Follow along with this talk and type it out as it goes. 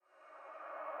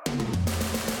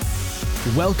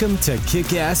Welcome to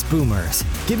Kick-Ass Boomers,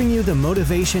 giving you the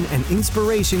motivation and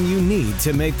inspiration you need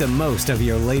to make the most of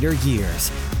your later years.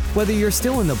 Whether you're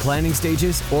still in the planning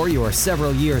stages or you're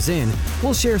several years in,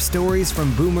 we'll share stories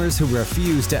from boomers who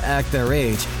refuse to act their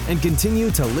age and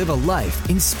continue to live a life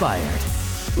inspired.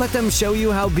 Let them show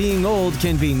you how being old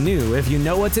can be new if you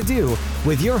know what to do,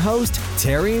 with your host,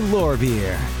 Terry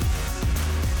Lorbeer.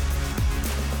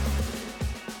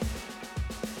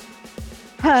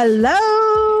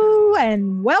 Hello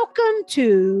and welcome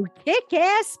to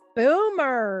Kick-Ass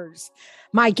Boomers.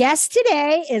 My guest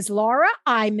today is Laura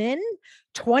Iman.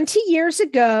 20 years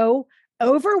ago,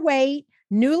 overweight,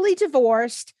 newly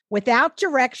divorced, without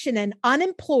direction and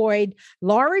unemployed,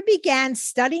 Laura began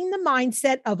studying the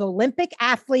mindset of Olympic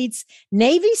athletes,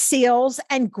 Navy SEALs,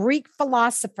 and Greek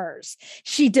philosophers.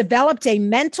 She developed a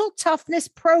mental toughness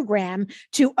program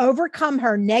to overcome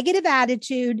her negative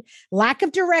attitude, lack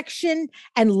of direction,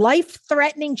 and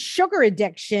life-threatening sugar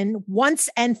addiction once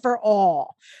and for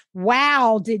all.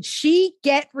 Wow, did she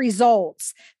get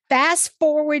results? Fast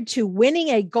forward to winning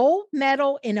a gold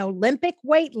medal in Olympic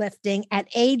weightlifting at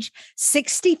age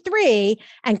 63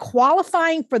 and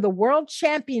qualifying for the World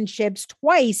Championships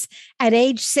twice at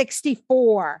age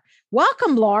 64.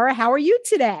 Welcome, Laura. How are you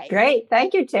today? Great.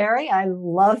 Thank you, Terry. I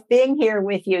love being here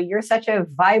with you. You're such a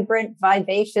vibrant,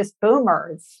 vivacious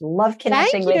boomer. Love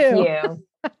connecting with you.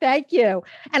 Thank you.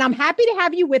 And I'm happy to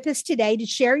have you with us today to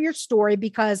share your story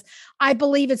because I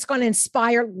believe it's going to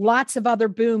inspire lots of other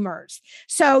boomers.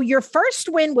 So your first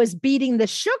win was beating the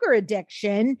sugar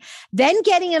addiction, then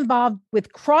getting involved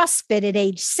with CrossFit at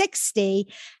age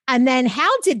 60. And then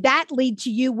how did that lead to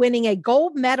you winning a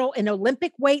gold medal in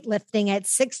Olympic weightlifting at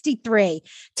 63?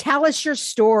 Tell us your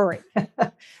story.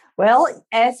 Well,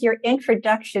 as your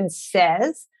introduction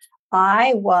says,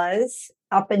 I was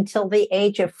up until the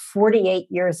age of 48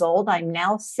 years old. I'm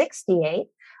now 68.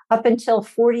 Up until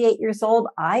 48 years old,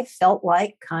 I felt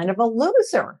like kind of a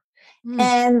loser.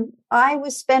 And I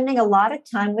was spending a lot of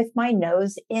time with my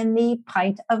nose in the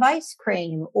pint of ice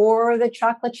cream or the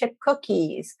chocolate chip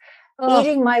cookies,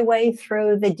 eating my way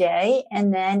through the day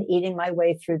and then eating my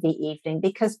way through the evening,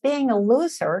 because being a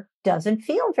loser doesn't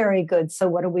feel very good. So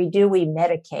what do? We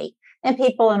medicate. And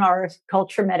people in our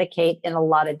culture medicate in a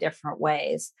lot of different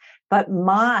ways. But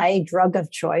my drug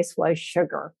of choice was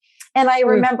sugar. And I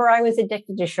remember I was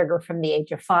addicted to sugar from the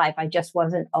age of 5. I just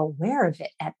wasn't aware of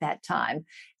it at that time.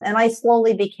 And I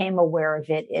slowly became aware of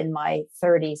it in my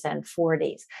 30s and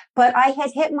 40s. But I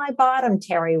had hit my bottom,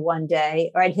 Terry, one day,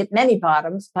 or I'd hit many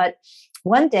bottoms. But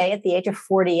one day at the age of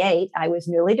 48, I was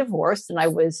newly divorced and I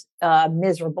was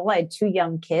miserable. I had 2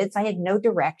 young kids. I had no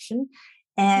direction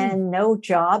and no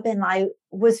job. And I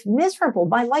was miserable.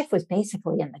 My life was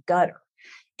basically in the gutter.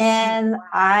 And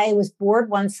I was bored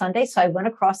one Sunday. So I went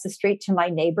across the street to my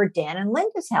neighbor, Dan and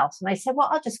Linda's house. And I said, well,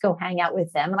 I'll just go hang out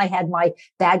with them. And I had my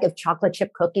bag of chocolate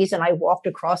chip cookies and I walked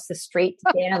across the street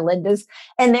to Dan and Linda's.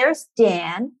 And there's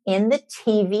Dan in the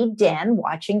TV den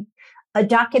watching a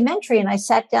documentary. And I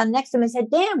sat down next to him and said,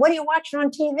 Dan, what are you watching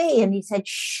on TV? And he said,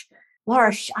 shh,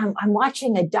 Laura, I'm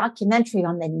watching a documentary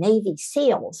on the Navy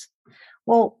SEALs.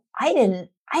 Well, I didn't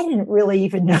really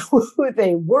even know who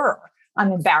they were,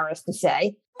 I'm embarrassed to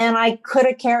say. And I could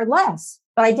have cared less,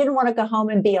 but I didn't want to go home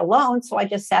and be alone. So I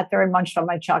just sat there and munched on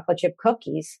my chocolate chip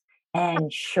cookies.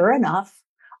 And sure enough,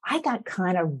 I got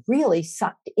kind of really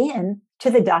sucked in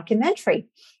to the documentary.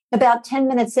 About 10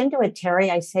 minutes into it, Terry,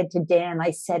 I said to Dan,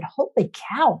 I said, holy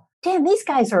cow, Dan, these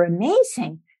guys are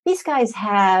amazing. These guys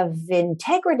have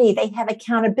integrity. They have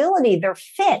accountability. They're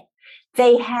fit.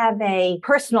 They have a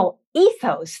personal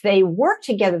ethos. They work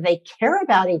together. They care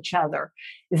about each other.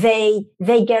 They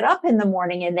get up in the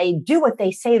morning and they do what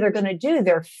they say they're going to do.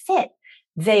 They're fit.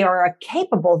 They are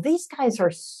capable. These guys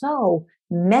are so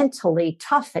mentally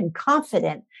tough and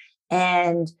confident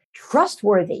and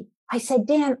trustworthy. I said,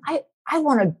 Dan, I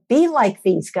want to be like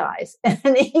these guys.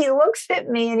 And he looks at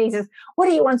me and he says, what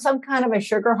are you on, some kind of a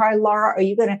sugar high, Laura? Are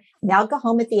you going to now go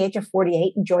home at the age of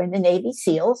 48 and join the Navy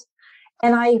SEALs?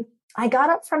 And I got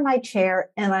up from my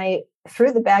chair and I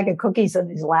threw the bag of cookies on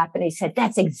his lap and he said,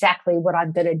 that's exactly what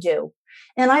I'm going to do.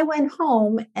 And I went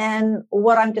home, and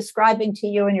what I'm describing to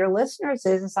you and your listeners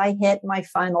is I hit my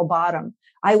final bottom.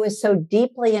 I was so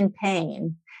deeply in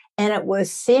pain. And it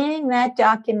was seeing that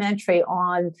documentary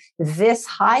on this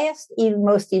highest,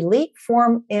 most elite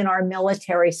form in our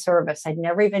military service. I'd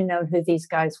never even known who these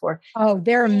guys were. Oh,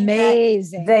 they're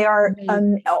amazing. They are,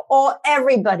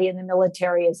 everybody in the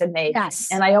military is amazing. Yes.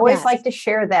 And I always like to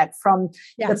share that from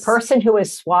the person who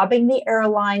is swabbing the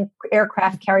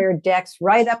aircraft carrier decks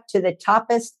right up to the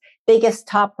biggest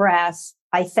top brass.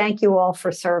 I thank you all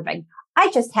for serving. I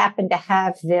just happened to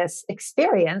have this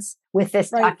experience with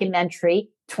this documentary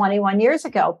 21 years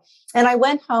ago. And I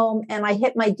went home and I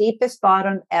hit my deepest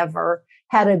bottom ever,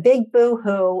 had a big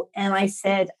boo-hoo. And I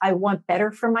said, I want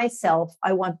better for myself.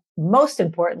 Most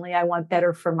importantly, I want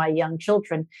better for my young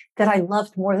children that I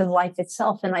loved more than life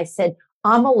itself. And I said,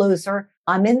 I'm a loser.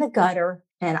 I'm in the gutter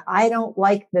and I don't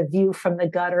like the view from the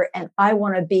gutter. And I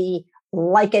want to be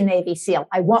like a Navy SEAL.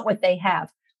 I want what they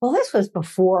have. Well, this was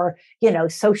before,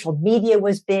 social media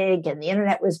was big and the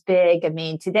internet was big. I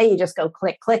mean, today you just go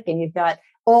click, click, and you've got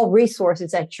all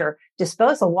resources at your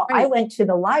disposal. Well, I went to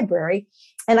the library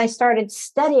and I started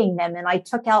studying them and I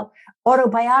took out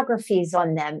autobiographies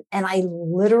on them. And I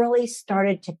literally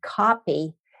started to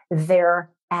copy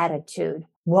their attitude,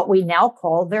 what we now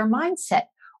call their mindset.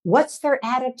 What's their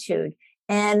attitude?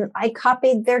 And I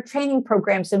copied their training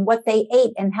programs and what they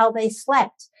ate and how they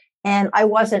slept. And I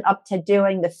wasn't up to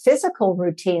doing the physical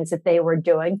routines that they were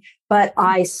doing, but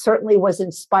I certainly was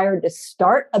inspired to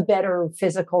start a better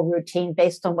physical routine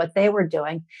based on what they were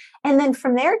doing. And then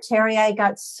from there, Terry, I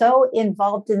got so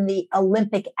involved in the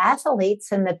Olympic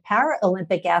athletes and the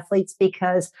Paralympic athletes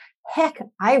because, heck,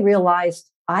 I realized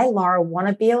Laura, want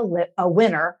to be a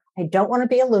winner. I don't want to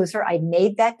be a loser. I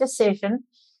made that decision.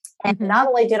 And not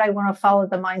only did I want to follow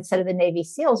the mindset of the Navy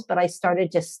SEALs, but I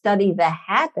started to study the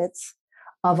habits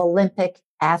of Olympic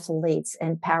athletes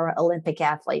and Paralympic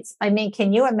athletes. I mean,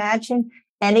 can you imagine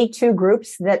any two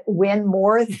groups that win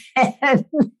more than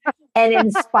and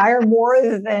inspire more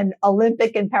than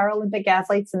Olympic and Paralympic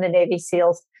athletes and the Navy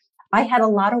SEALs? I had a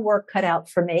lot of work cut out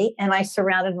for me and I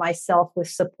surrounded myself with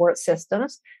support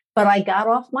systems, but I got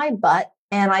off my butt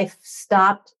and I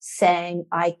stopped saying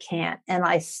I can't. And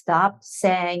I stopped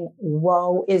saying,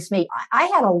 woe is me. I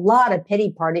had a lot of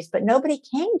pity parties, but nobody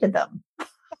came to them.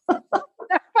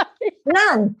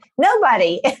 None,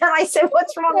 nobody. And I said,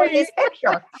 what's wrong with this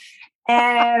picture?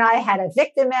 And I had a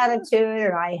victim attitude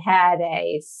and I had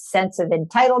a sense of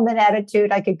entitlement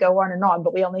attitude. I could go on and on,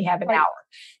 but we only have an hour.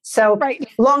 So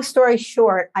long story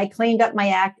short, I cleaned up my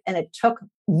act and it took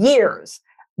years,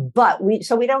 but we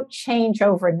don't change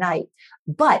overnight.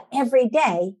 But every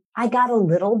day I got a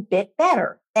little bit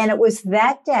better. And it was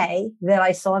that day that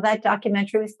I saw that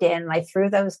documentary with Dan and I threw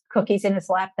those cookies in his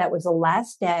lap. That was the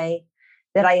last day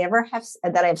that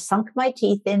I've sunk my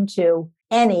teeth into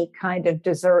any kind of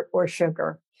dessert or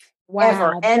sugar.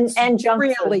 Wow. Ever. And junk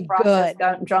really food,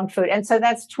 junk food. And so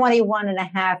that's 21 and a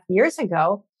half years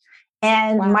ago.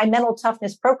 And my mental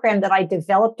toughness program that I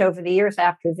developed over the years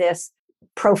after this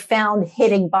profound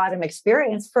hitting bottom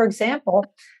experience, for example,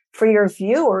 for your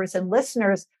viewers and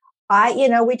listeners,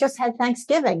 we just had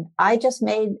Thanksgiving. I just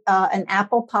made an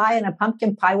apple pie and a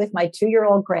pumpkin pie with my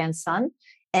 2-year-old grandson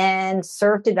and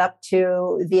served it up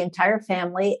to the entire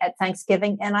family at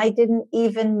Thanksgiving. And I didn't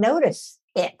even notice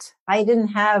it.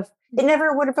 It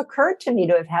never would have occurred to me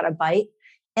to have had a bite.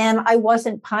 And I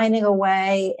wasn't pining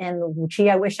away and, gee,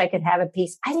 I wish I could have a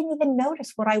piece. I didn't even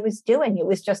notice what I was doing. It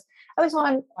was just, I was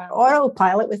on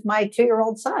autopilot with my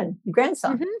 2-year-old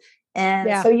grandson.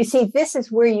 And so you see, this is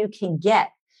where you can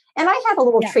get. And I had a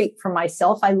little treat for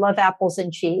myself. I love apples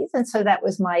and cheese. And so that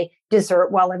was my dessert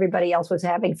while everybody else was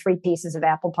having 3 pieces of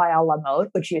apple pie a la mode,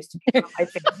 which used to be my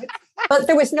favorite. But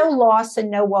there was no loss and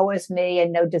no woe is me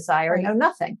and no desire, no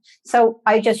nothing. So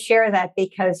I just share that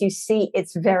because you see,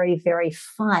 it's very, very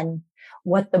fun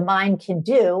what the mind can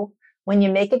do when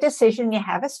you make a decision, you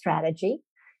have a strategy,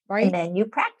 and then you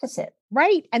practice it.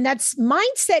 Right. And that's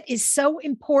mindset is so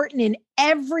important in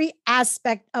every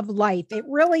aspect of life. It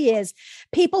really is.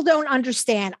 People don't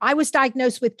understand. I was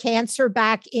diagnosed with cancer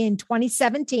back in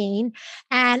 2017.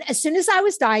 And as soon as I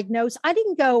was diagnosed, I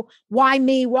didn't go, why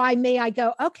me? Why me? I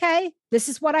go, okay, this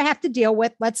is what I have to deal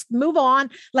with. Let's move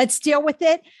on. Let's deal with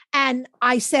it. And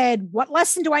I said, what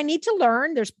lesson do I need to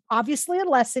learn? There's obviously a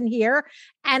lesson here.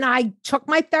 And I took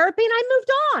my therapy and I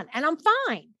moved on and I'm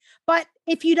fine. But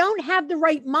if you don't have the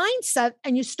right mindset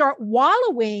and you start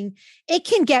wallowing, it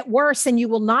can get worse and you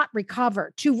will not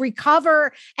recover. To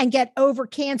recover and get over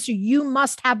cancer, you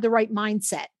must have the right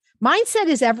mindset. Mindset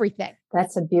is everything.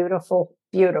 That's a beautiful,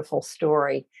 beautiful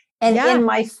story. And in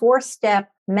my 4-step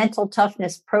mental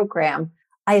toughness program,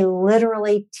 I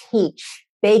literally teach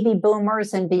baby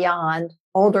boomers and beyond,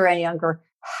 older and younger,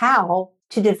 how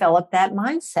to develop that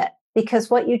mindset. Because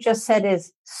what you just said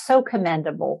is so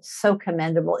commendable, so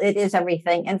commendable. It is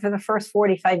everything. And for the first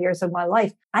 45 years of my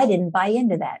life, I didn't buy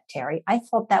into that, Terry. I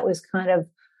thought that was kind of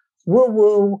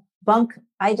woo-woo bunk.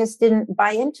 I just didn't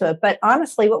buy into it. But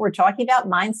honestly, what we're talking about,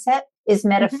 mindset, is Mhm.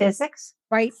 metaphysics.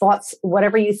 Right. Thoughts,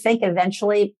 whatever you think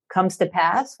eventually comes to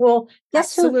pass. Well,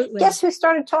 Absolutely. guess who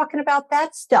started talking about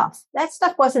that stuff? That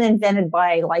stuff wasn't invented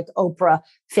by like Oprah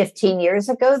 15 years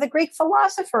ago. The Greek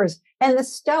philosophers and the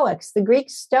Stoics, the Greek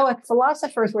Stoic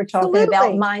philosophers were talking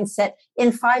about Absolutely. mindset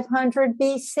in 500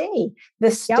 BC. The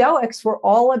Yep. Stoics were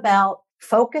all about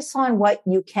focus on what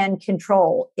you can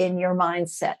control in your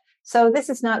mindset. So this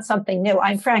is not something new.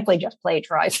 I'm frankly just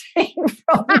plagiarizing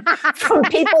from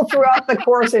people throughout the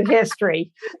course of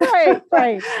history. Right,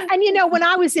 right. And when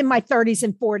I was in my 30s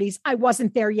and 40s, I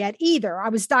wasn't there yet either. I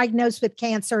was diagnosed with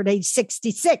cancer at age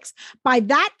 66. By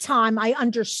that time, I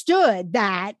understood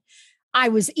that I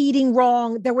was eating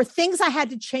wrong. There were things I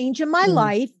had to change in my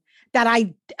life that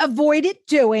I avoided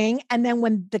doing. And then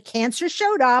when the cancer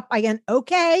showed up, I went,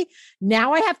 okay,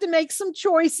 now I have to make some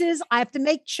choices. I have to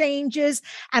make changes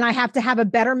and I have to have a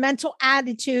better mental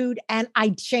attitude. And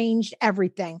I changed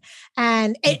everything.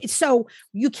 And so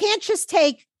you can't just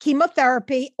take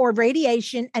chemotherapy or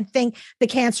radiation and think the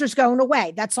cancer's going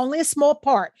away. That's only a small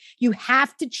part. You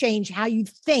have to change how you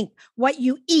think, what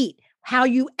you eat, how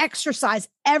you exercise.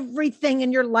 Everything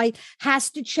in your life has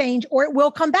to change or it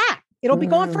will come back. It'll be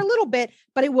gone for a little bit,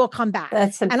 but it will come back.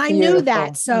 And I knew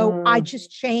that. So I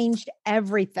just changed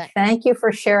everything. Thank you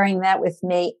for sharing that with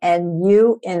me. And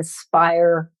you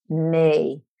inspire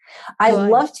me. I'd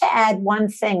love to add one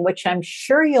thing, which I'm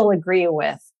sure you'll agree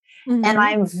with. And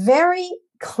I'm very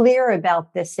clear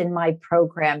about this in my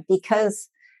program because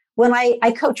when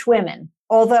I coach women,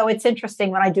 although it's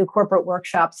interesting when I do corporate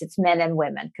workshops, it's men and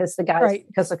women because the guys,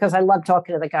 because I love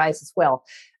talking to the guys as well.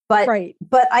 But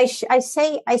I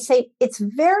say it's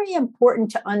very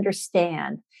important to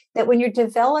understand that when you're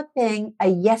developing a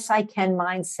yes, I can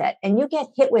mindset and you get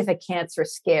hit with a cancer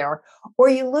scare or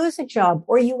you lose a job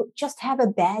or you just have a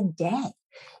bad day,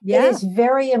 it is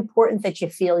very important that you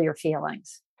feel your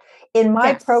feelings. In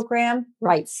my program,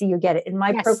 so you get it. In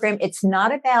my program, it's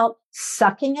not about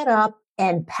sucking it up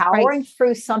and powering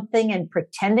through something and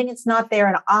pretending it's not there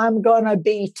and I'm going to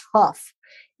be tough.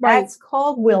 That's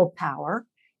called willpower.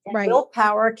 And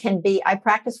willpower can be, I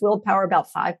practice willpower about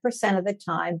 5% of the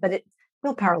time, but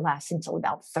willpower lasts until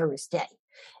about Thursday.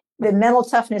 The mental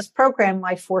toughness program,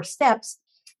 my 4 steps,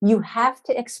 you have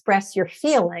to express your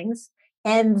feelings.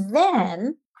 And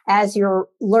then as you're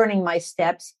learning my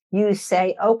steps, you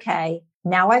say, okay,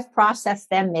 now I've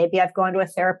processed them. Maybe I've gone to a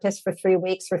therapist for 3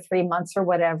 weeks or 3 months or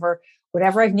whatever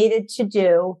I've needed to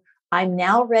do. I'm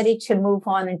now ready to move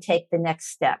on and take the next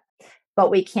step. But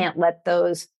we can't let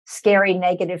those scary,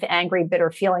 negative, angry,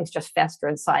 bitter feelings just fester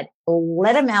inside.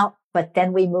 Let them out, but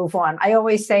then we move on. I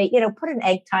always say, put an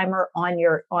egg timer on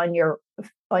your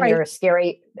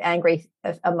scary, angry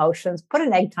emotions. Put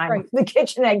an egg timer, the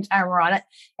kitchen egg timer on it,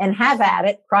 and have at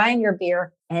it. Cry in your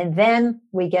beer, and then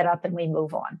we get up and we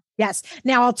move on. Yes.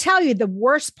 Now I'll tell you, the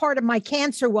worst part of my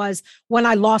cancer was when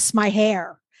I lost my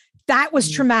hair. That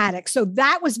was traumatic. So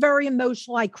that was very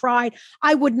emotional. I cried.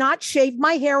 I would not shave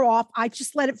my hair off. I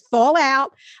just let it fall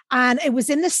out. And it was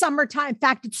in the summertime. In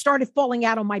fact, it started falling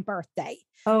out on my birthday,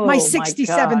 my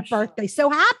 67th birthday. So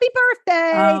happy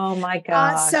birthday. Oh my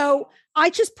gosh. So I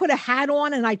just put a hat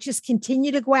on and I just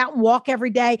continue to go out and walk every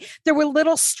day. There were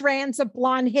little strands of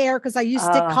blonde hair because I used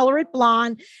to color it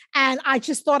blonde. And I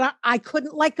just thought I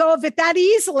couldn't let go of it that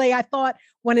easily. I thought,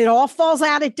 when it all falls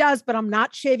out, it does, but I'm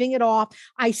not shaving it off.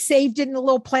 I saved it in a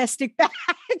little plastic bag.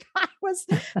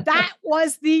 That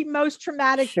was the most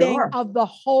traumatic thing of the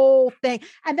whole thing.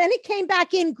 And then it came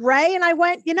back in gray and I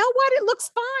went, you know what? It looks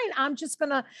fine. I'm just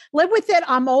going to live with it.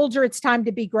 I'm older. It's time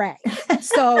to be gray.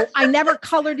 So I never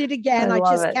colored it again. I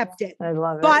just kept it. I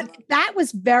love it. But that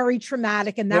was very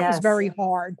traumatic and that was very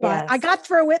hard. But I got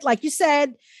through it. Like you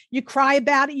said, you cry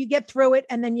about it, you get through it,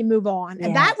 and then you move on.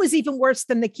 And that was even worse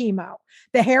than the chemo.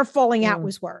 The hair falling out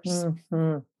was worse.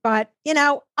 But,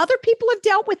 other people have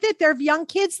dealt with it. There are young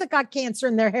kids that got cancer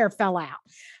and their hair fell out.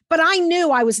 But I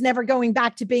knew I was never going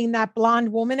back to being that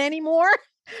blonde woman anymore.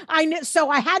 I knew. So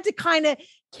I had to kind of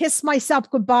kiss myself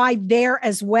goodbye there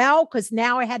as well, because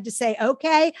now I had to say,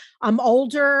 okay, I'm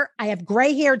older. I have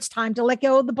gray hair. It's time to let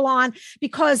go of the blonde,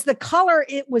 because the color,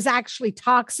 it was actually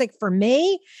toxic for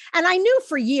me. And I knew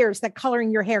for years that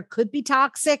coloring your hair could be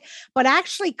toxic, but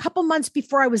actually a couple months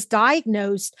before I was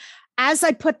diagnosed, as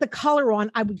I put the color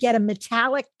on, I would get a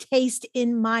metallic taste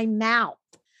in my mouth.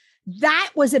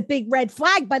 That was a big red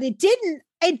flag, but it didn't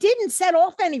It didn't set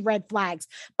off any red flags,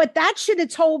 but that should have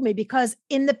told me, because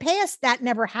in the past that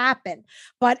never happened.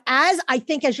 But as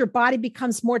your body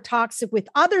becomes more toxic with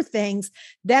other things,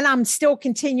 then I'm still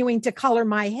continuing to color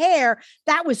my hair.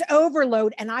 That was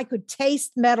overload, and I could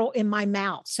taste metal in my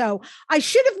mouth. So I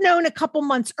should have known a couple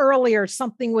months earlier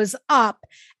something was up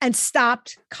and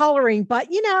stopped coloring.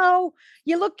 But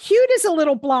you look cute as a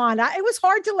little blonde. It was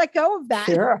hard to let go of that.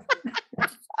 Sure.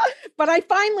 But I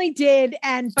finally did.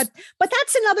 But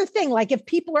that's another thing. Like, if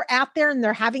people are out there and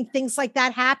they're having things like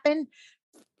that happen,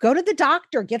 go to the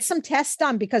doctor, get some tests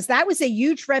done, because that was a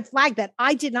huge red flag that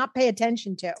I did not pay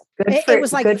attention to. It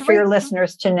was like good for your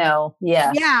listeners to know.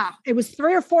 Yeah. Yeah. It was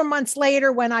 3 or 4 months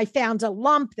later when I found a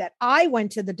lump that I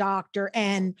went to the doctor,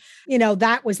 and,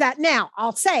 that was that. Now,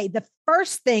 I'll say the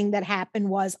first thing that happened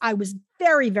was I was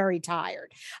very, very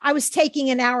tired. I was taking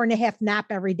an hour and a half nap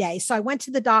every day. So I went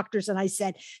to the doctors and I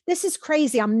said, this is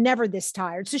crazy. I'm never this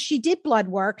tired. So she did blood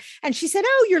work and she said,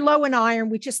 oh, you're low in iron.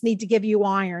 We just need to give you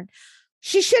iron.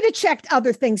 She should have checked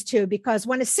other things too, because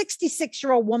when a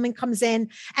 66-year-old woman comes in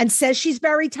and says she's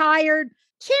very tired,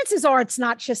 chances are it's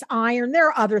not just iron. There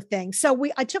are other things. So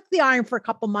I took the iron for a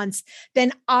couple months.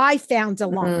 Then I found a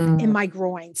lump in my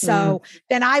groin. So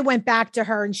then I went back to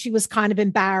her and she was kind of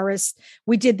embarrassed.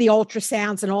 We did the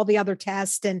ultrasounds and all the other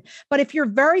tests. But if you're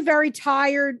very, very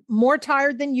tired, more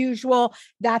tired than usual,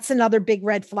 that's another big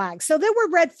red flag. So there were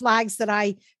red flags that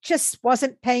I just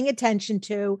wasn't paying attention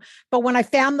to. But when I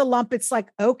found the lump, it's like,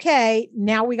 okay,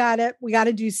 now we gotta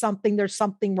do something. There's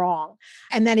something wrong.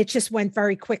 And then it just went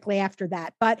very quickly after that.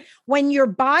 But when your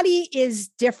body is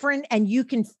different and you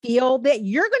can feel that,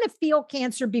 you're going to feel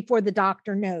cancer before the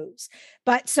doctor knows.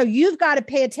 But so you've got to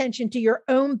pay attention to your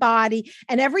own body,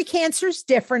 and every cancer is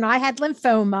different. I had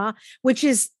lymphoma, which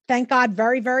is, thank God,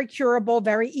 very, very curable,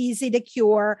 very easy to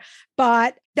cure.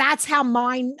 But that's how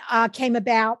mine came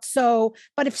about. So,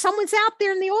 but if someone's out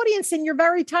there in the audience and you're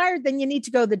very tired, then you need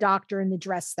to go to the doctor and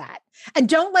address that. And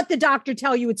don't let the doctor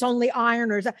tell you it's only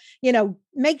iron, or,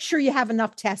 make sure you have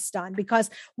enough tests done, because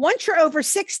once you're over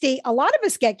 60, a lot of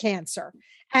us get cancer.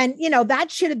 And,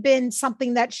 that should have been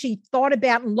something that she thought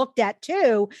about and looked at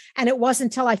too. And it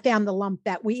wasn't until I found the lump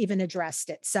that we even addressed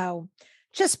it. So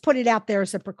just put it out there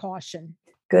as a precaution.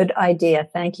 Good idea.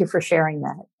 Thank you for sharing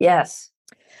that. Yes.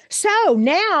 So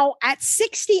now at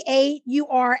 68, you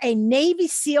are a Navy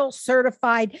SEAL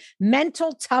certified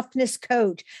mental toughness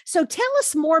coach. So tell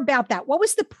us more about that. What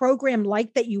was the program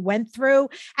like that you went through,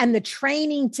 and the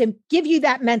training to give you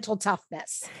that mental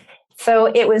toughness? So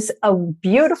it was a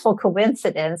beautiful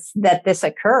coincidence that this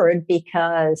occurred,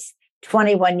 because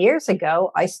 21 years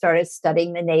ago, I started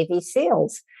studying the Navy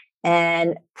SEALs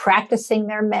and practicing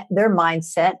their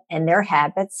mindset and their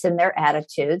habits and their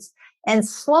attitudes. And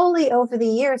slowly over the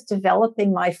years,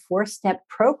 developing my 4-step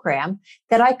program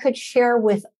that I could share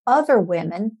with other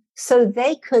women so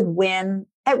they could win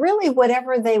at really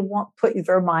whatever they put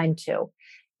their mind to.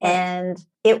 And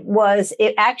it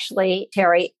actually,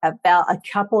 Terry, about a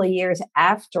couple of years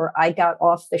after I got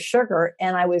off the sugar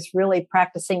and I was really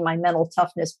practicing my mental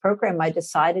toughness program, I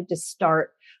decided to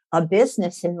start a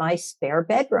business in my spare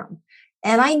bedroom.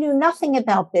 And I knew nothing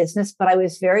about business, but I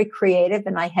was very creative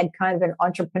and I had kind of an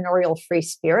entrepreneurial free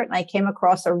spirit. And I came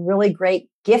across a really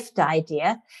great gift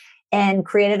idea and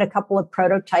created a couple of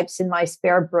prototypes in my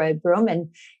spare bedroom and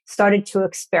started to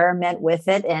experiment with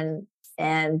it and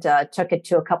took it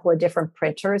to a couple of different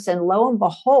printers. And lo and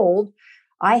behold,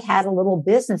 I had a little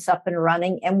business up and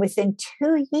running. And within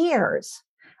 2 years,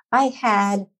 I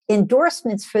had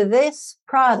endorsements for this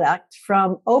product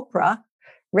from Oprah,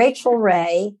 Rachel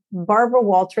Ray, Barbara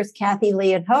Walters, Kathy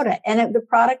Lee, and Hoda. And the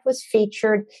product was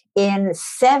featured in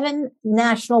 7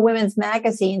 national women's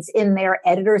magazines in their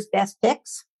editor's best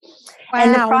picks. Wow,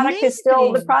 and the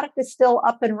product is still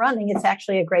up and running. It's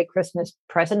actually a great Christmas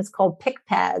present. It's called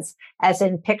PicPads, as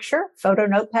in picture, photo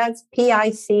notepads,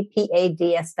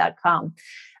 PICPADS.com.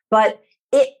 But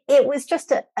it was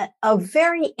just a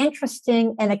very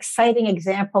interesting and exciting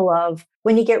example of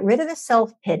when you get rid of the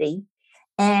self-pity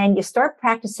and you start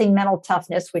practicing mental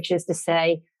toughness, which is to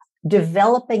say,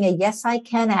 developing a yes, I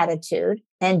can attitude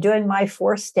and doing my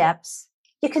 4 steps,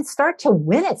 you can start to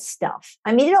win at stuff.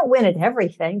 I mean, you don't win at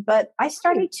everything, but I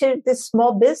started this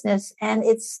small business and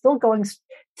it's still going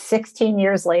 16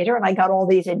 years later. And I got all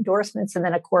these endorsements. And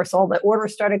then of course, all the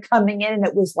orders started coming in and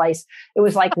it was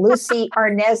like Lucy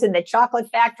Arnaz in the chocolate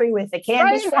factory with the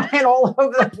candies flying all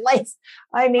over the place.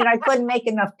 I mean, I couldn't make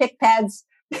enough PicPads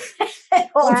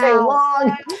all day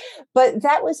long, but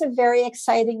that was a very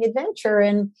exciting adventure.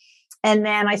 And And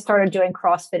then I started doing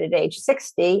CrossFit at age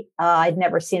 60. I'd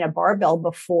never seen a barbell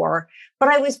before, but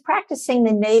I was practicing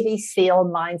the Navy SEAL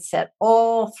mindset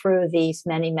all through these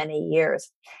many, many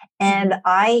years. And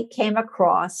I came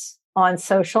across on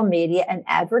social media an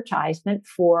advertisement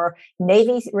for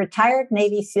retired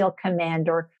Navy SEAL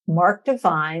Commander Mark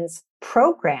Divine's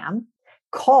program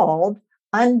called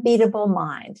Unbeatable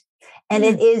Mind. And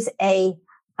it is a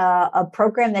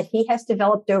program that he has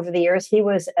developed over the years. He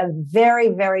was a very,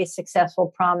 very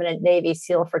successful, prominent Navy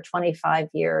SEAL for 25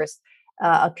 years,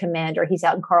 a commander. He's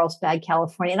out in Carlsbad,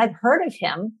 California. And I've heard of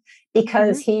him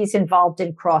because he's involved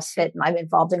in CrossFit and I'm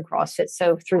involved in CrossFit.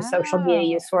 So through social media,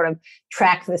 you sort of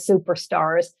track the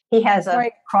superstars. He has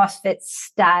a CrossFit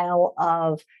style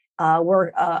of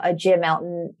a gym out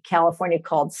in California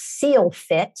called SEAL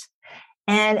Fit.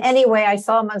 And anyway, I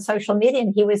saw him on social media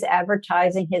and he was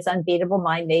advertising his Unbeatable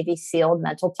Mind Navy SEAL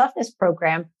mental toughness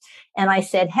program. And I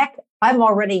said, heck, I'm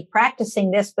already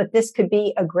practicing this, but this could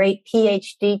be a great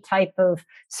PhD type of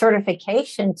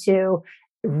certification to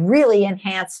really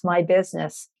enhance my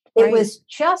business. It was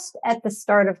just at the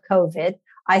start of COVID.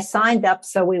 I signed up,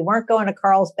 so we weren't going to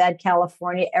Carlsbad,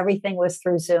 California. Everything was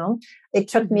through Zoom. It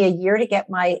took me a year to get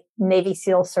my Navy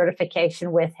SEAL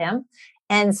certification with him.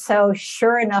 And so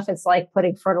sure enough, it's like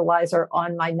putting fertilizer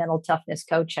on my mental toughness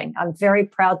coaching. I'm very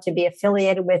proud to be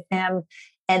affiliated with him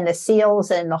and the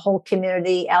SEALs and the whole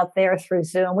community out there through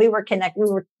Zoom. We were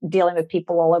dealing with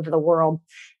people all over the world.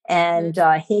 And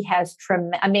he has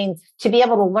to be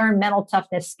able to learn mental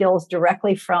toughness skills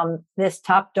directly from this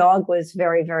top dog was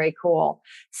very, very cool.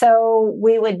 So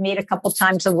we would meet a couple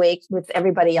times a week with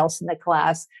everybody else in the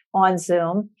class on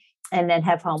Zoom and then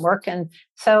have homework. And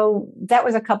so that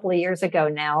was a couple of years ago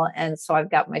now. And so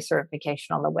I've got my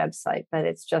certification on the website, but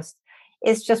it's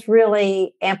just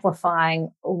really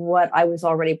amplifying what I was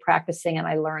already practicing. And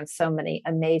I learned so many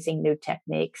amazing new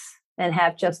techniques and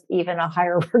have just even a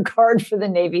higher regard for the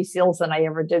Navy SEALs than I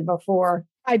ever did before.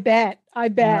 I bet.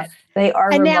 Yeah, they are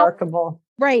remarkable.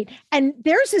 Now, right. And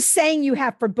there's a saying you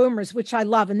have for boomers, which I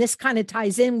love. And this kind of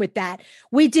ties in with that.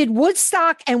 We did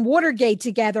Woodstock and Watergate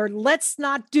together. Let's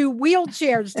not do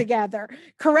wheelchairs together.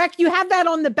 Correct? You have that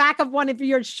on the back of one of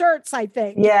your shirts, I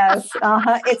think. Yes.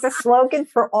 It's a slogan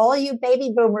for all you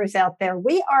baby boomers out there.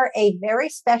 We are a very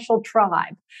special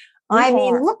tribe.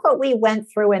 Look what we went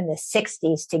through in the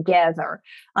 60s together.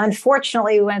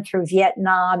 Unfortunately, we went through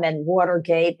Vietnam and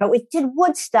Watergate, but we did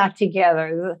Woodstock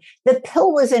together. The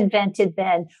pill was invented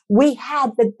then. We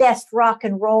had the best rock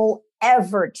and roll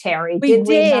ever, Terry. Did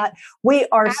we not? We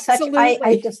are Absolutely.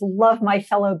 I just love my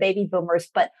fellow baby boomers,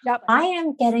 but I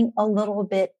am getting a little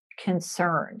bit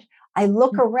concerned. I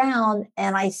look around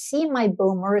and I see my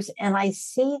boomers and I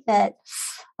see that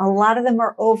a lot of them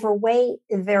are overweight.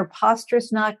 Their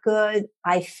posture's not good.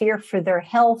 I fear for their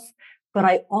health, but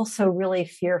I also really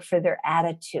fear for their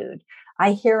attitude.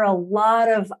 I hear a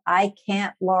lot of, I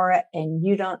can't, Laura, and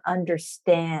you don't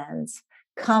understand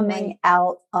coming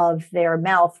out of their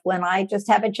mouth when I just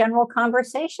have a general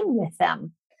conversation with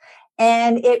them.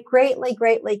 And it greatly,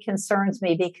 greatly concerns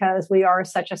me because we are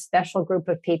such a special group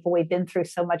of people. We've been through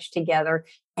so much together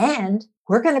and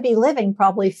we're going to be living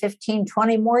probably 15,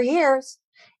 20 more years.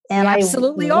 And we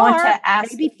absolutely I want to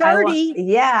ask, maybe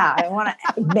 30. I want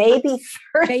to, maybe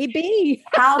 30. Maybe.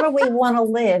 How do we want to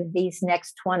live these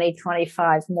next 20,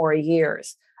 25 more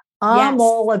years? I'm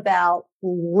all about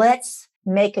let's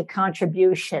make a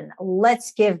contribution.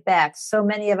 Let's give back. So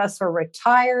many of us are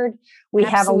retired. We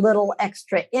have a little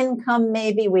extra income,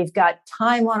 maybe. We've got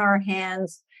time on our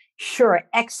hands. Sure,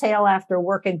 exhale after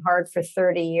working hard for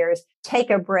 30 years.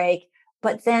 Take a break,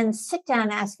 but then sit down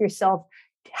and ask yourself,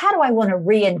 how do I want to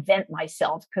reinvent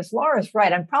myself? Because Laura's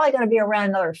right. I'm probably going to be around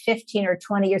another 15 or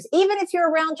 20 years, even if you're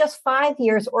around just 5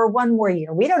 years or one more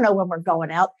year. We don't know when we're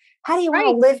going out. How do you want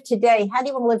to live today? How do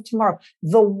you want to live tomorrow?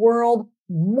 The world,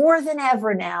 more than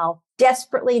ever now,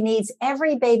 desperately needs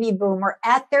every baby boomer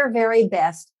at their very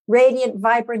best, radiant,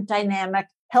 vibrant, dynamic,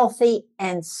 healthy,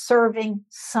 and serving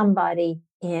somebody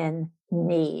in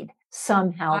need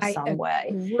somehow, some way.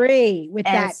 I agree with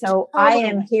that. So I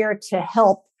am here to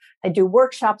help. I do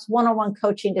workshops, one-on-one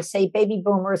coaching to say, baby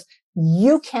boomers,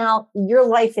 you count. Your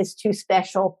life is too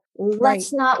special.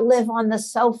 Let's not live on the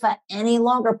sofa any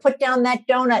longer. Put down that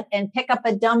donut and pick up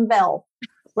a dumbbell.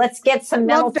 Let's get some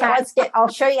mental time. I'll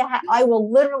show you how. I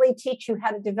will literally teach you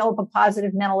how to develop a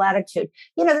positive mental attitude.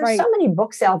 You know, there's so many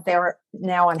books out there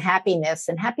now on happiness,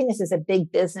 and happiness is a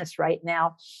big business right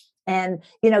now. And,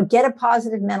 you know, get a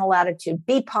positive mental attitude,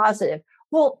 be positive.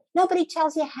 Well, nobody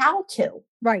tells you how to.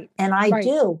 Right. And I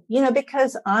do, you know,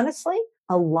 because honestly,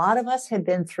 a lot of us have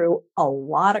been through a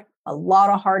lot of a lot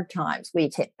of hard times.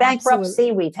 We've hit bankruptcy,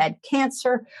 Absolutely. we've had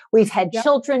cancer, we've had Yep.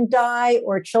 children die,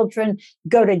 or children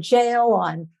go to jail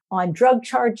on drug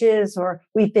charges, or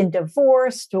we've been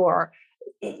divorced, or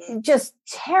just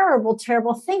terrible,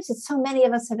 terrible things that so many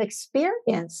of us have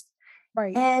experienced.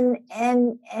 Right.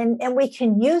 And we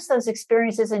can use those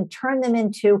experiences and turn them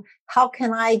into, how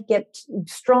can I get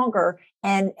stronger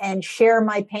and share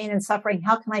my pain and suffering?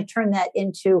 How can I turn that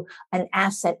into an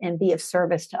asset and be of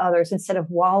service to others instead of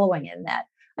wallowing in that?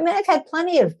 I mean, I've had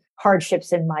plenty of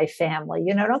hardships in my family,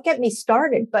 don't get me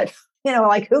started, but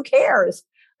like, who cares?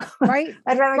 Right.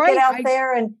 I'd rather get out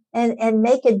there and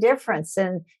make a difference.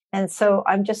 And so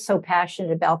I'm just so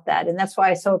passionate about that. And that's why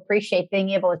I so appreciate being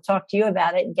able to talk to you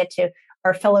about it and get to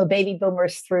our fellow baby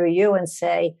boomers through you and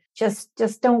say, just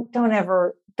don't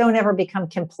ever become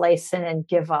complacent and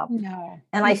give up. No.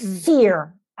 And I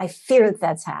fear that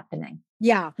that's happening.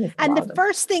 Yeah. And the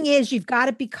first thing is you've got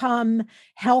to become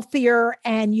healthier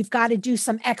and you've got to do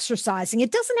some exercising.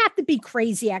 It doesn't have to be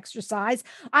crazy exercise.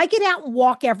 I get out and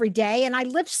walk every day and I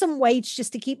lift some weights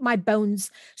just to keep my bones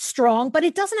strong, but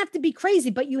it doesn't have to be crazy,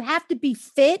 but you have to be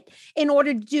fit in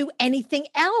order to do anything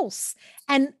else.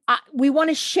 And we want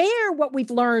to share what we've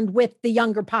learned with the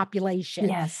younger population.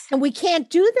 Yes. And we can't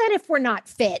do that if we're not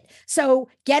fit. So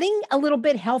getting a little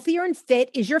bit healthier and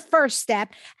fit is your first step.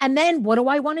 And then what do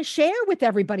I want to share with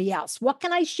everybody else? What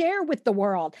can I share with the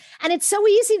world? And it's so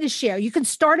easy to share. You can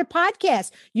start a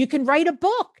podcast. You can write a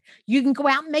book. You can go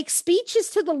out and make speeches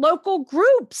to the local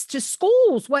groups, to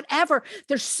schools, whatever.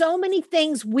 There's so many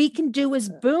things we can do as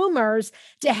boomers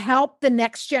to help the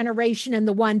next generation and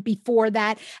the one before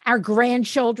that, our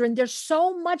grandchildren. There's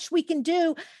so much we can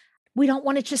do. We don't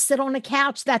want to just sit on a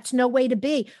couch. That's no way to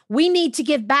be. We need to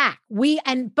give back.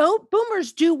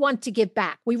 Boomers do want to give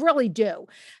back. We really do.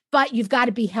 But you've got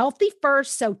to be healthy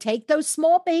first. So take those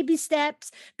small baby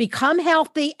steps, become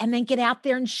healthy, and then get out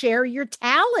there and share your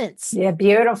talents. Yeah,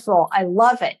 beautiful. I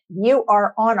love it. You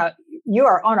are on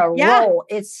a roll.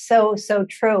 It's so, so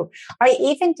true. I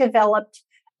even developed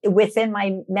within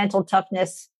my mental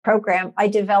toughness program, I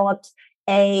developed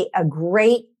a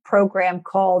great program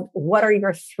called What Are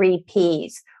Your 3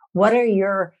 Ps? What are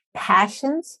your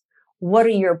passions? What are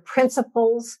your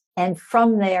principles? And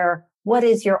from there, what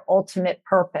is your ultimate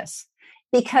purpose?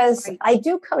 Because I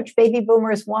do coach baby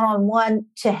boomers one-on-one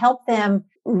to help them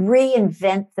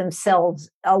reinvent themselves.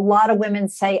 A lot of women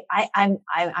say, I'm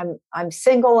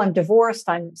single, I'm divorced,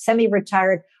 I'm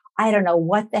semi-retired. I don't know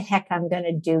what the heck I'm going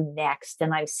to do next.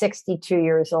 And I'm 62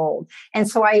 years old. And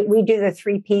so we do the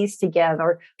 3 Ps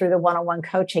together through the one-on-one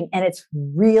coaching. And it's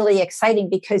really exciting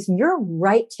because you're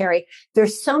right, Terry.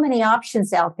 There's so many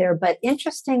options out there. But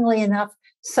interestingly enough,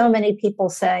 so many people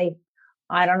say,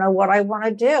 I don't know what I want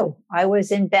to do. I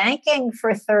was in banking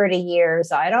for 30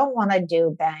 years. I don't want to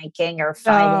do banking or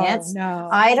finance.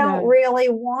 I don't really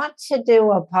want to do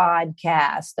a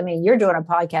podcast. I mean, you're doing a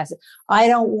podcast. I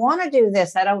don't want to do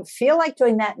this. I don't feel like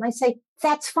doing that. And I say,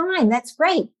 that's fine. That's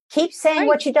great. Keep saying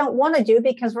what you don't want to do,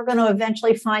 because we're going to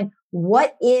eventually find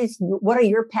what are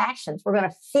your passions. We're going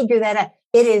to figure that out.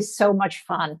 It is so much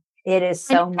fun. It is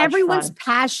so much fun. Everyone's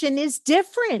passion is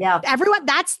different. Yeah.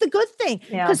 That's the good thing.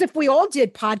 Because if we all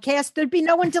did podcasts, there'd be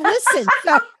no one to listen.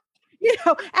 So,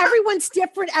 everyone's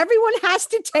different. Everyone has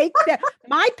to take that.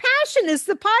 My passion is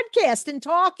the podcast and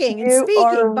talking and speaking.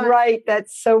 You are right.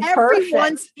 That's so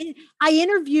perfect. I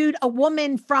interviewed a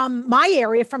woman from my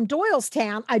area, from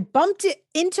Doylestown. I bumped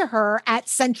into her at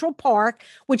Central Park,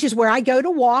 which is where I go to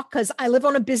walk because I live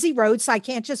on a busy road, so I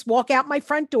can't just walk out my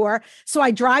front door. So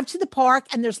I drive to the park,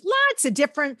 and there's lots of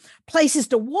different places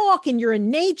to walk, and you're in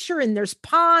nature, and there's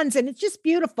ponds, and it's just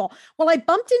beautiful. Well, I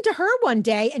bumped into her one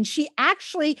day, and she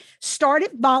actually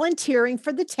started volunteering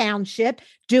for the township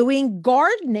doing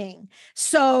gardening.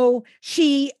 So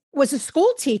she was a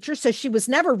school teacher, so she was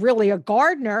never really a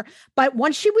gardener. But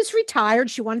once she was retired,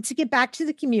 she wanted to get back to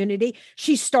the community.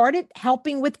 She started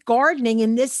helping with gardening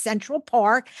in this Central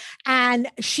Park, and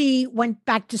she went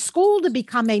back to school to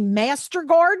become a master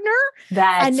gardener.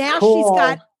 That's and now cool. She's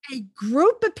got a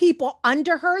group of people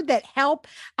under her that help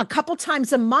a couple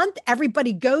times a month.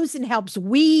 Everybody goes and helps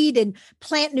weed and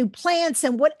plant new plants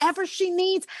and whatever she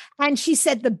needs. And she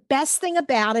said the best thing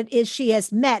about it is she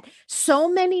has met so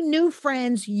many new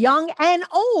friends, young and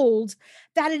old,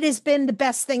 that it has been the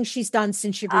best thing she's done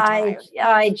since she retired.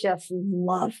 I just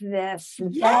love this.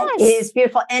 Yes. That is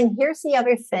beautiful. And here's the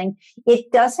other thing.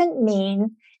 It doesn't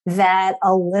mean that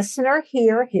a listener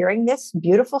here hearing this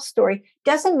beautiful story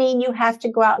doesn't mean you have to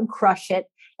go out and crush it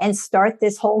and start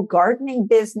this whole gardening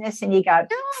business and you got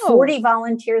 40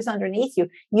 volunteers underneath you.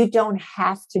 You don't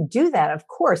have to do that. Of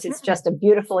course, it's just a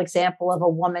beautiful example of a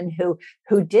woman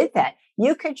who did that.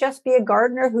 You could just be a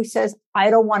gardener who says, I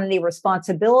don't want any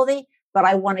responsibility, but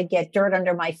I want to get dirt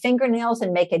under my fingernails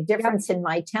and make a difference in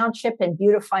my township and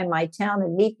beautify my town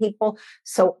and meet people.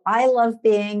 So I love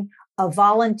being a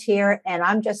volunteer, and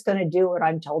I'm just going to do what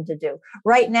I'm told to do.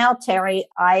 Right now, Terry,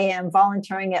 I am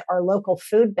volunteering at our local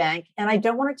food bank, and I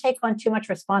don't want to take on too much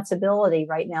responsibility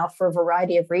right now for a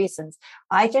variety of reasons.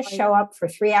 I just show up for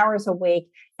 3 hours a week,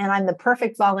 and I'm the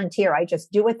perfect volunteer. I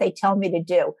just do what they tell me to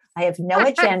do. I have no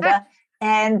agenda,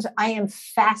 and I am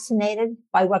fascinated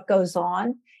by what goes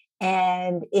on.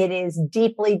 And it is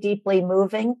deeply, deeply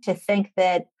moving to think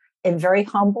that, and very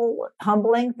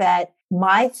humbling that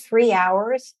my 3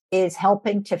 hours is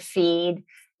helping to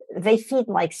they feed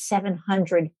like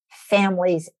 700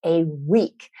 families a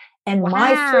week. And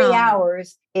my 3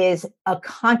 hours is a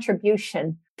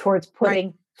contribution towards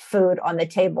putting food on the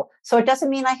table. So it doesn't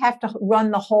mean I have to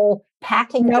run the whole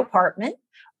packing department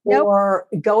or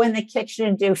go in the kitchen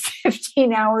and do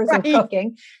 15 hours of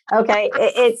cooking. Okay.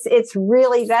 It's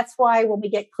really, that's why when we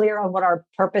get clear on what our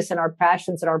purpose and our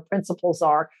passions and our principles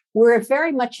are, we're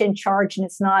very much in charge, and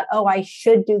it's not, oh, I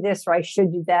should do this or I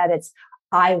should do that. It's,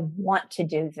 I want to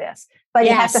do this, but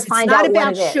you have to find out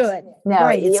what it is. Should. No,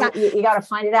 you got to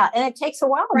find it out. And it takes a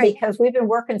while because we've been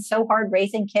working so hard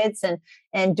raising kids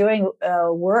and doing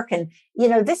work. And,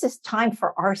 this is time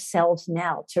for ourselves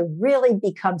now to really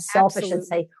become selfish and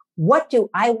say, what do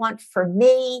I want for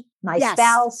me, my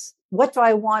spouse? What do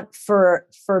I want for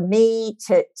me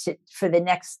for the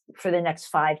next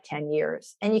 5-10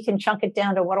 years? And you can chunk it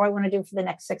down to, what do I want to do for the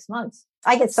next 6 months?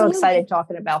 I get so excited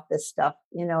talking about this stuff.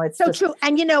 It's so true.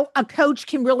 And a coach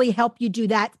can really help you do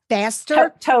that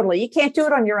faster. Totally. You can't do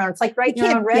it on your own. It's like writing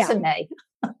your own resume.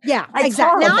 Yeah,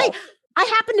 exactly. Now I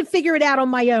happen to figure it out on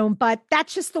my own, but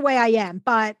that's just the way I am.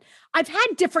 But I've had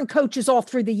different coaches all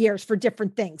through the years for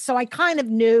different things. So I kind of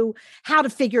knew how to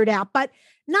figure it out, but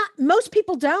not most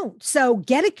people don't. So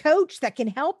get a coach that can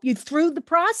help you through the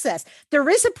process. There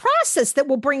is a process that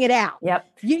will bring it out. Yep.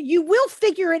 You will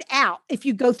figure it out if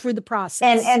you go through the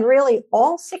process. And really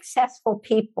all successful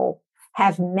people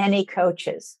have many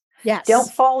coaches. Yes.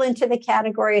 Don't fall into the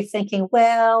category of thinking,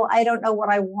 well, I don't know what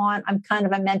I want. I'm kind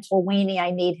of a mental weenie.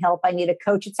 I need help. I need a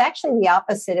coach. It's actually the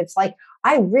opposite. It's like,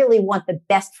 I really want the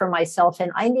best for myself,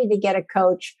 and I need to get a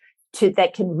coach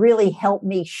that can really help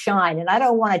me shine. And I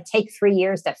don't want to take 3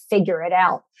 years to figure it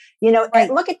out.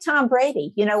 Look at Tom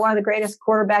Brady, one of the greatest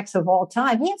quarterbacks of all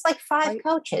time. He has like 5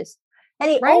 coaches. And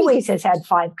he always has had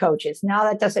 5 coaches. Now,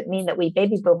 that doesn't mean that we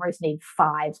baby boomers need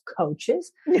 5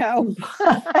 coaches. No.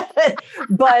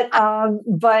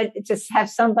 but just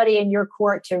have somebody in your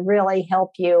court to really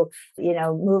help you,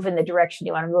 move in the direction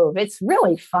you want to move. It's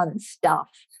really fun stuff.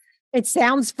 It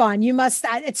sounds fun.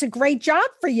 It's a great job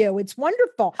for you. It's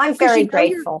wonderful. I'm very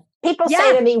grateful. People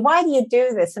say to me, why do you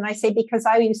do this? And I say, because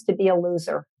I used to be a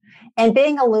loser. And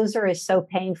being a loser is so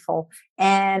painful.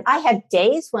 And I have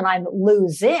days when I'm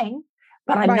losing,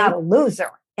 but I'm not a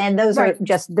loser. And those are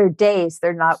just their days.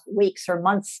 They're not weeks or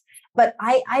months. But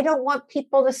I don't want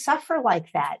people to suffer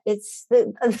like that. As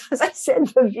I said,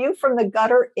 the view from the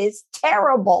gutter is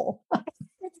terrible.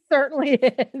 It certainly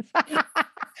is.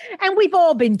 And we've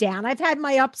all been down. I've had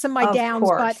my ups and my downs,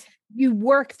 but you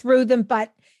work through them.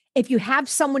 But if you have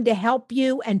someone to help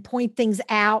you and point things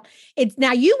out,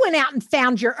 now you went out and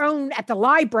found your own at the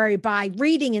library by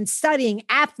reading and studying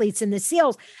athletes and the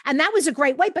SEALs. And that was a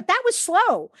great way, but that was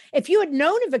slow. If you had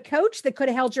known of a coach that could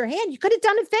have held your hand, you could have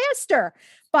done it faster,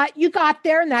 but you got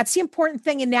there, and that's the important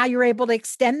thing. And now you're able to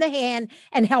extend the hand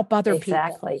and help other people.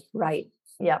 Exactly. Right.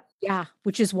 Yeah. Yeah,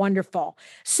 which is wonderful.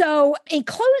 So in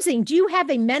closing, do you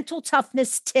have a mental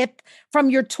toughness tip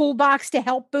from your toolbox to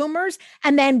help boomers?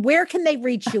 And then where can they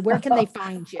reach you? Where can they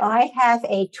find you? I have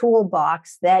a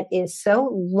toolbox that is so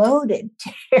loaded,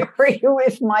 Terry,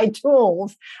 with my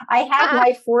tools. I have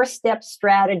my 4-step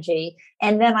strategy,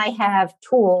 and then I have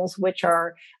tools, which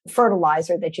are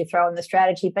fertilizer that you throw in the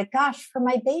strategy. But gosh, for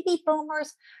my baby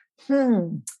boomers,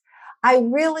 I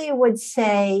really would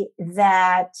say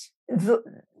that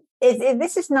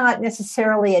this is not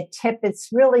necessarily a tip. It's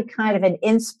really kind of an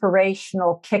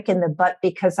inspirational kick in the butt,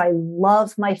 because I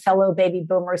love my fellow baby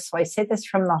boomers. So I say this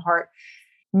from the heart.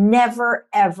 Never,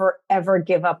 ever, ever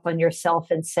give up on yourself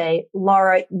and say,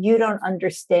 Laura, you don't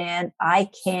understand. I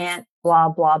can't, blah,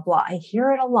 blah, blah. I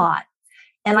hear it a lot.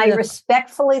 And I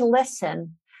respectfully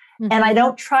listen. Mm-hmm. And I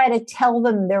don't try to tell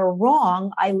them they're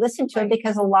wrong. I listen to them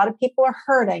because a lot of people are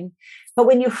hurting. But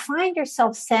when you find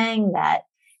yourself saying that,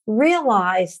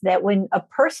 realize that when a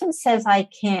person says I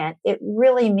can't, it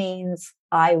really means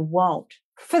I won't.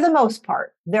 For the most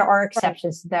part, there are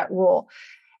exceptions to that rule.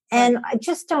 And I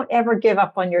just don't ever give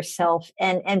up on yourself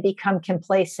and become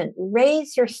complacent.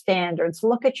 Raise your standards,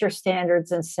 look at your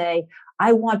standards and say,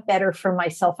 I want better for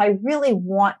myself. I really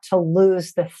want to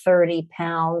lose the 30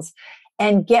 pounds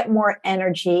and get more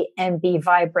energy and be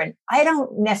vibrant. I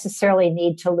don't necessarily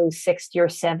need to lose 60 or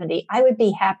 70. I would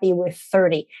be happy with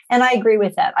 30. And I agree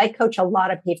with that. I coach a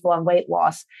lot of people on weight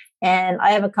loss. And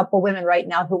I have a couple of women right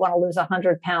now who want to lose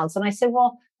 100 pounds. And I said,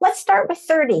 well, let's start with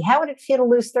 30. How would it feel to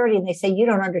lose 30? And they say, you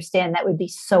don't understand. That would be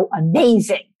so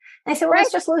amazing. And I said, well,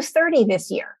 let's just lose 30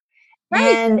 this year.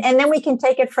 Right. And then we can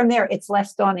take it from there. It's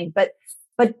less daunting.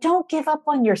 But don't give up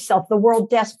on yourself. The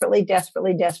world desperately,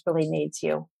 desperately, desperately needs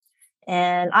you.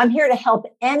 And I'm here to help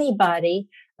anybody.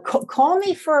 Call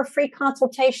me for a free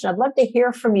consultation. I'd love to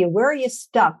hear from you. Where are you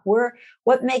stuck?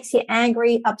 What makes you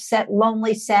angry, upset,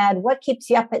 lonely, sad? What keeps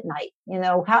you up at night? You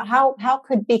know, how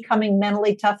could becoming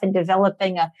mentally tough and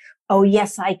developing a, oh,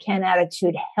 yes, I can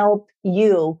attitude help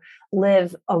you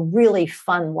live a really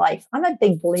fun life? I'm a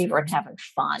big believer in having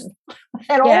fun.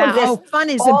 And all of this, fun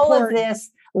is all important. of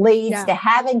this leads to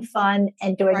having fun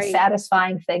and doing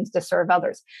satisfying things to serve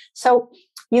others. So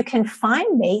you can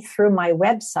find me through my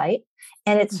website,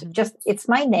 and it's it's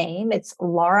my name. It's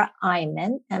Laura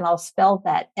Iman, and I'll spell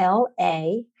that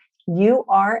Laura,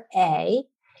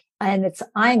 and it's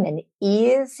Iman.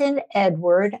 E as in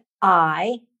Edward,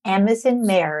 I, M as in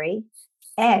Mary,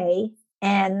 A,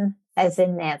 N as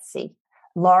in Nancy,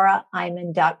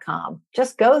 lauraiman.com.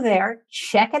 Just go there,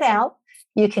 check it out.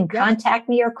 You can contact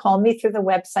me or call me through the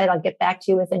website. I'll get back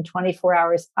to you within 24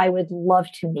 hours. I would love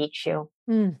to meet you.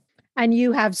 And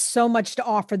you have so much to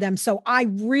offer them. So I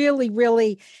really,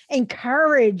 really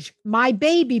encourage my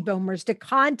baby boomers to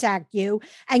contact you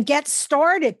and get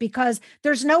started, because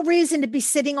there's no reason to be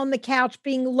sitting on the couch,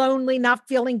 being lonely, not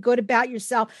feeling good about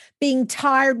yourself, being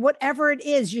tired, whatever it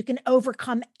is. You can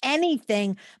overcome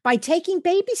anything by taking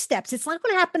baby steps. It's not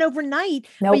going to happen overnight,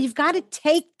 but you've got to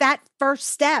take that first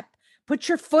step. Put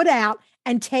your foot out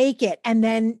and take it. And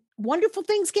then wonderful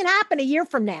things can happen a year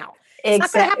from now. It's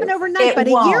not going to happen overnight, but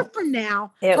a year from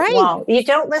now. It won't. You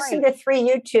don't listen to 3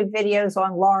 YouTube videos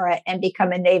on Laura and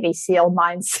become a Navy SEAL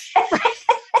mindset.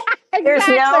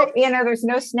 There's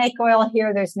no snake oil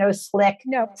here. There's no slick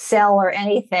sell or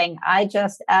anything. I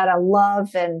just, out of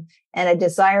love and a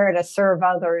desire to serve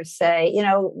others, say,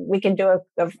 we can do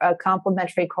a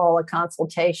complimentary call, a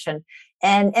consultation.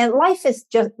 And life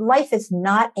is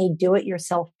not a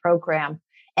do-it-yourself program.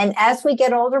 And as we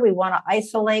get older, we want to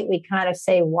isolate. We kind of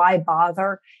say, why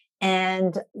bother?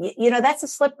 And, that's a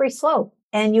slippery slope.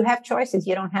 And you have choices.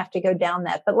 You don't have to go down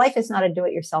that. But life is not a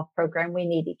do-it-yourself program. We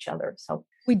need each other. So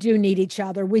we do need each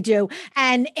other. We do.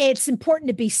 And it's important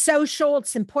to be social.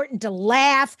 It's important to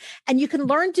laugh. And you can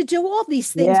learn to do all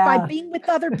these things by being with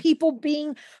other people,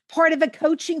 being part of a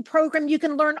coaching program. You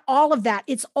can learn all of that.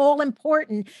 It's all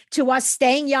important to us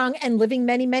staying young and living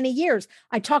many, many years.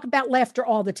 I talk about laughter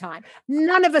all the time.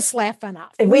 None of us laugh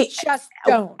enough. We just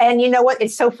don't. And you know what?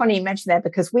 It's so funny you mentioned that,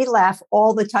 because we laugh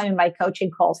all the time in my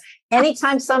coaching calls.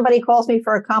 Anytime somebody calls me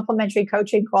for a complimentary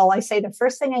coaching call, I say, the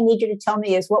first thing I need you to tell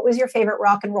me is, what was your favorite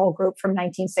rock and roll group from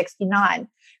 1969?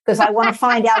 Because I want to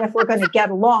find out if we're going to get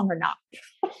along or not.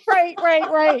 Right.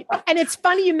 And it's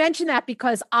funny you mention that,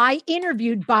 because I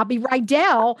interviewed Bobby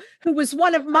Rydell, who was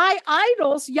one of my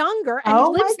idols younger.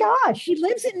 And he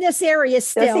lives in this area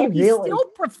still. He's still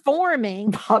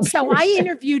performing. So I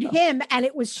interviewed him, and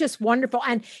it was just wonderful.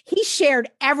 And he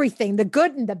shared everything, the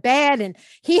good and the bad. And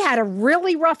he had a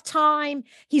really rough time.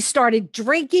 He started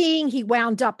drinking. He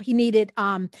wound up, he needed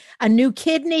a new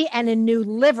kidney and a new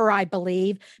liver, I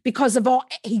believe, because of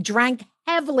he drank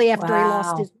heavily after he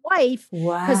lost his wife,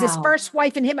 because his first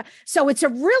wife and him. So it's a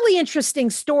really interesting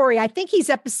story. I think he's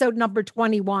episode number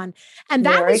 21. And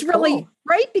that was really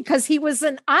great, because he was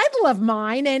an idol of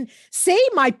mine. And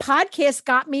my podcast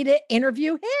got me to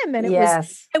interview him. And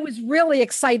it was really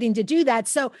exciting to do that.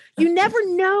 So you never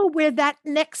know where that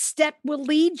next step will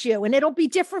lead you. And it'll be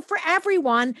different for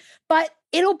everyone, but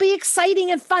it'll be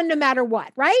exciting and fun no matter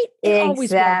what, right?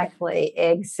 Exactly.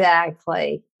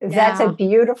 That's a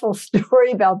beautiful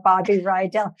story about Bobby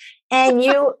Rydell. And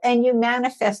you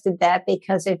manifested that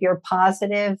because of your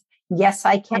positive, yes,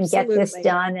 I can get this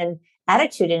done, and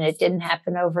attitude. And it didn't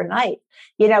happen overnight.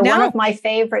 One of my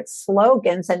favorite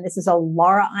slogans, and this is a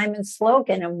Laura Iman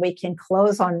slogan, and we can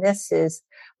close on this, is,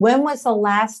 when was the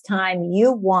last time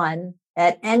you won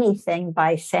at anything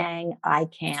by saying, I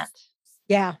can't?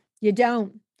 Yeah. You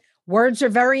don't. Words are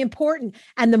very important.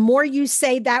 And the more you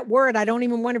say that word, I don't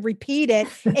even want to repeat it,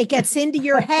 it gets into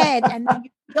your head and then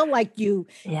you feel like you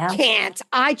can't.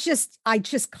 I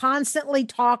just constantly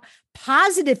talk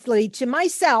positively to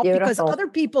myself because other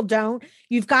people don't.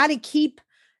 You've got to keep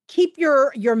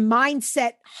your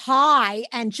mindset high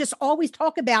and just always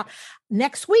talk about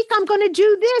next week, I'm going to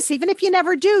do this. Even if you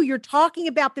never do, you're talking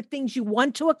about the things you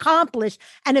want to accomplish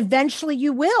and eventually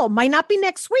you will. Might not be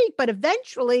next week, but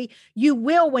eventually you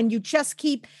will when you just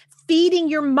keep feeding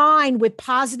your mind with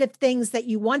positive things that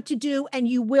you want to do and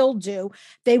you will do.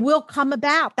 They will come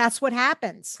about. That's what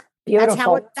happens.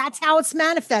 Beautiful. That's how it's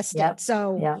manifested. Yep.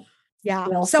 So yeah.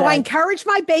 Well so said. I encourage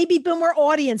my baby boomer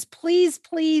audience, please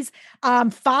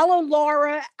follow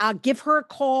Laura, give her a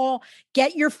call,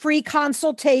 get your free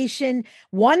consultation,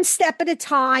 one step at a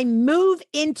time, move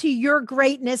into your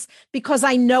greatness because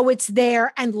I know it's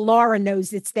there and Laura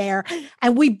knows it's there.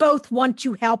 And we both want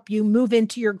to help you move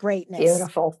into your greatness.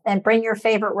 Beautiful. And bring your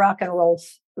favorite rock and roll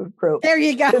group. There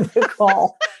you go. To the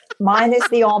call. Mine is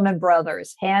the Allman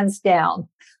Brothers, hands down.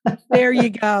 There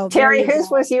you go. Terry, whose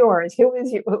was yours?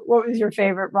 What was your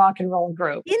favorite rock and roll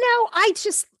group?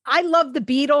 I love the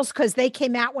Beatles because they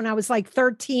came out when I was like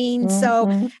 13. Mm-hmm. So,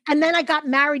 and then I got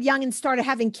married young and started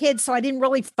having kids. So I didn't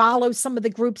really follow some of the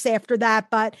groups after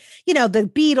that. But, the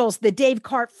Beatles, the Dave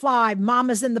Clark Five,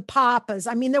 Mamas and the Papas.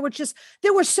 I mean, there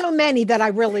were so many that I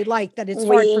really liked that it's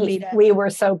hard for me to. We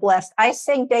were so blessed. I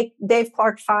sing Dave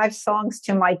Clark Five songs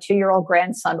to my 2-year-old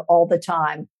grandson all the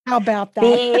time. How about that?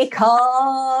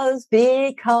 Because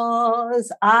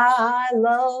I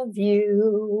love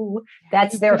you.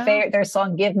 That's their favorite. Their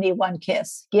song, "Give Me One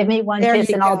Kiss." Give me one kiss,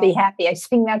 and I'll be happy. I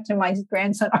sing that to my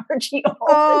grandson Archie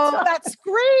all the time. That's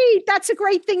great. That's a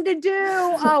great thing to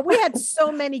do. We had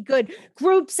so many good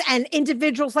groups and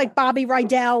individuals like Bobby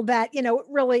Rydell that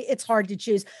really it's hard to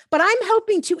choose. But I'm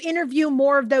hoping to interview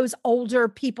more of those older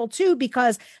people too,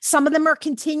 because some of them are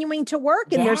continuing to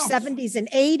work in their 70s and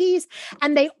 80s,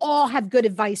 and they all have good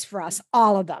advice for us,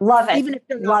 all of them. Love it. Even if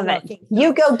they're not working.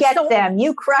 You go get them.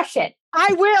 You crush it.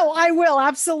 I will.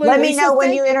 Absolutely. Let me know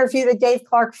when you interview the Dave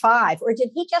Clark Five. Or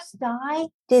did he just die?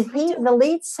 The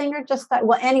lead singer just die?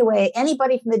 Well, anyway,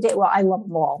 anybody from the day. Well, I love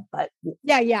them all, but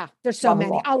yeah. There's so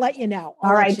many. I'll let you know.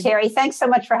 All right, Terry. Thanks so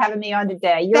much for having me on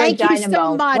today. You're a dynamo. You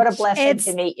so much. What a blessing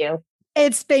to meet you.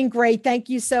 It's been great. Thank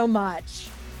you so much.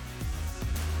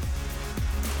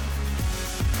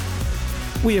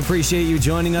 We appreciate you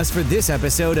joining us for this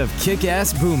episode of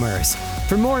Kick-Ass Boomers.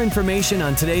 For more information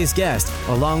on today's guest,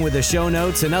 along with the show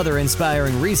notes and other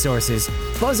inspiring resources,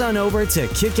 buzz on over to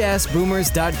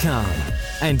kickassboomers.com.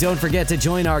 And don't forget to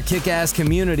join our Kick-Ass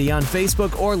community on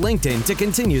Facebook or LinkedIn to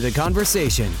continue the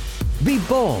conversation. Be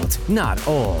bold, not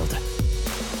old.